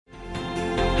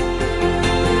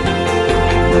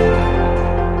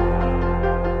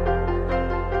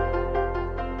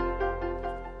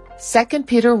2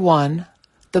 Peter 1,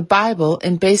 the Bible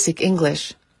in Basic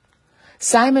English.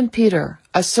 Simon Peter,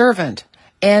 a servant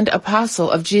and apostle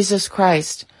of Jesus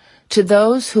Christ, to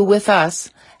those who with us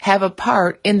have a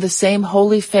part in the same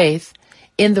holy faith,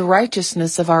 in the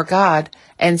righteousness of our God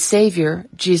and Savior,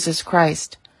 Jesus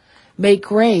Christ. May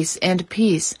grace and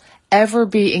peace ever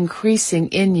be increasing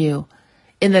in you,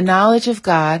 in the knowledge of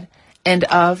God and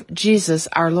of Jesus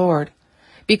our Lord,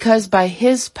 because by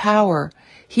His power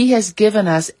He has given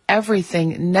us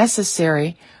everything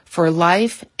necessary for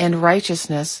life and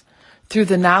righteousness through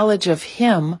the knowledge of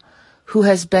Him who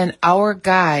has been our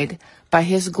guide by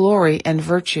His glory and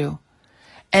virtue.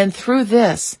 And through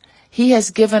this He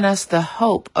has given us the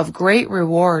hope of great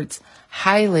rewards,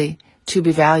 highly to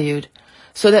be valued,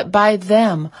 so that by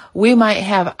them we might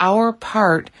have our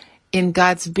part in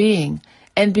God's being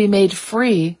and be made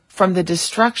free from the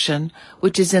destruction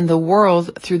which is in the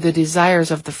world through the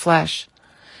desires of the flesh.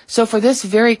 So for this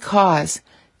very cause,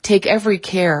 take every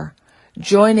care,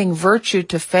 joining virtue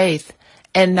to faith,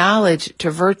 and knowledge to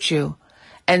virtue,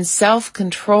 and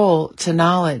self-control to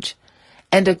knowledge,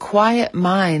 and a quiet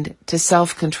mind to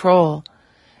self-control,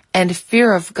 and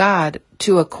fear of God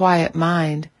to a quiet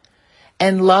mind,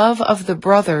 and love of the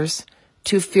brothers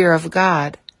to fear of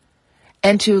God,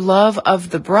 and to love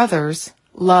of the brothers,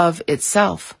 love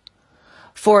itself.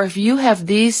 For if you have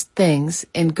these things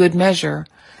in good measure,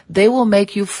 they will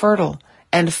make you fertile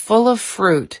and full of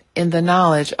fruit in the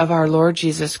knowledge of our Lord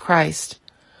Jesus Christ.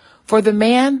 For the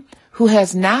man who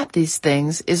has not these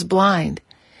things is blind,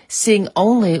 seeing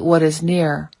only what is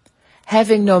near,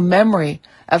 having no memory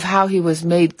of how he was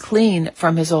made clean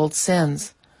from his old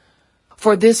sins.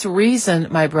 For this reason,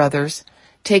 my brothers,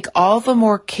 take all the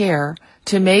more care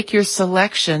to make your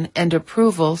selection and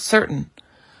approval certain.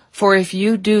 For if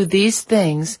you do these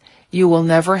things, you will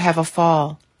never have a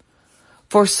fall.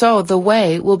 For so the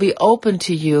way will be open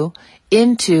to you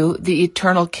into the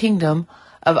eternal kingdom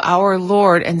of our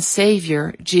Lord and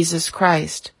Savior, Jesus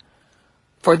Christ.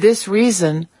 For this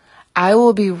reason, I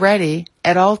will be ready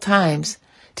at all times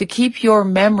to keep your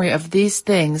memory of these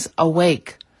things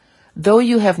awake, though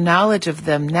you have knowledge of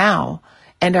them now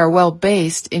and are well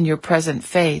based in your present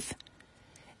faith.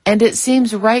 And it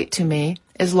seems right to me,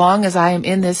 as long as I am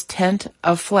in this tent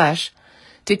of flesh,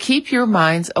 to keep your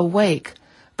minds awake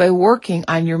by working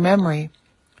on your memory.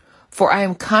 For I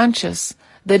am conscious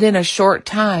that in a short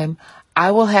time I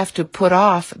will have to put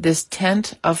off this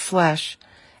tent of flesh,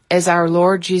 as our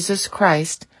Lord Jesus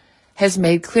Christ has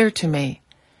made clear to me.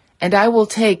 And I will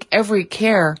take every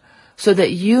care so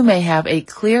that you may have a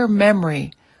clear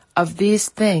memory of these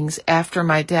things after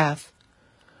my death.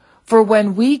 For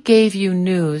when we gave you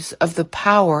news of the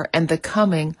power and the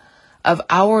coming of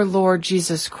our Lord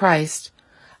Jesus Christ,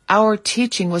 our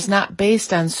teaching was not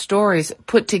based on stories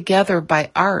put together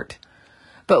by art,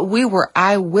 but we were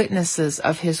eyewitnesses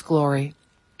of His glory.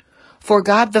 For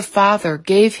God the Father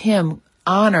gave Him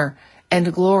honor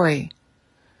and glory.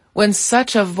 When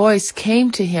such a voice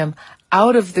came to Him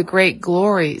out of the great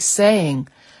glory, saying,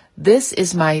 "This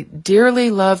is my dearly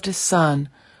loved Son,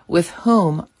 with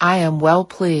whom I am well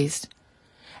pleased."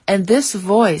 And this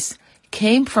voice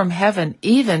came from heaven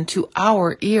even to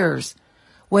our ears,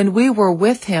 when we were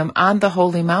with Him on the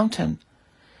holy mountain.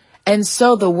 And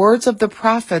so the words of the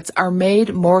prophets are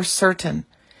made more certain,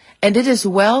 and it is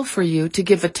well for you to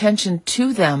give attention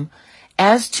to them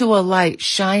as to a light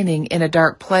shining in a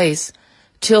dark place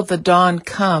till the dawn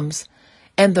comes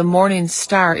and the morning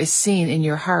star is seen in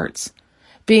your hearts,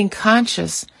 being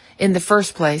conscious, in the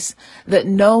first place, that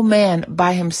no man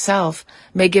by himself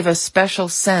may give a special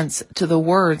sense to the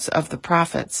words of the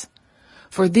prophets.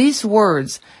 For these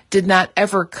words did not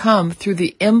ever come through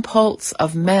the impulse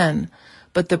of men,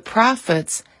 but the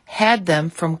prophets had them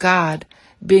from God,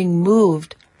 being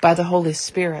moved by the Holy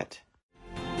Spirit.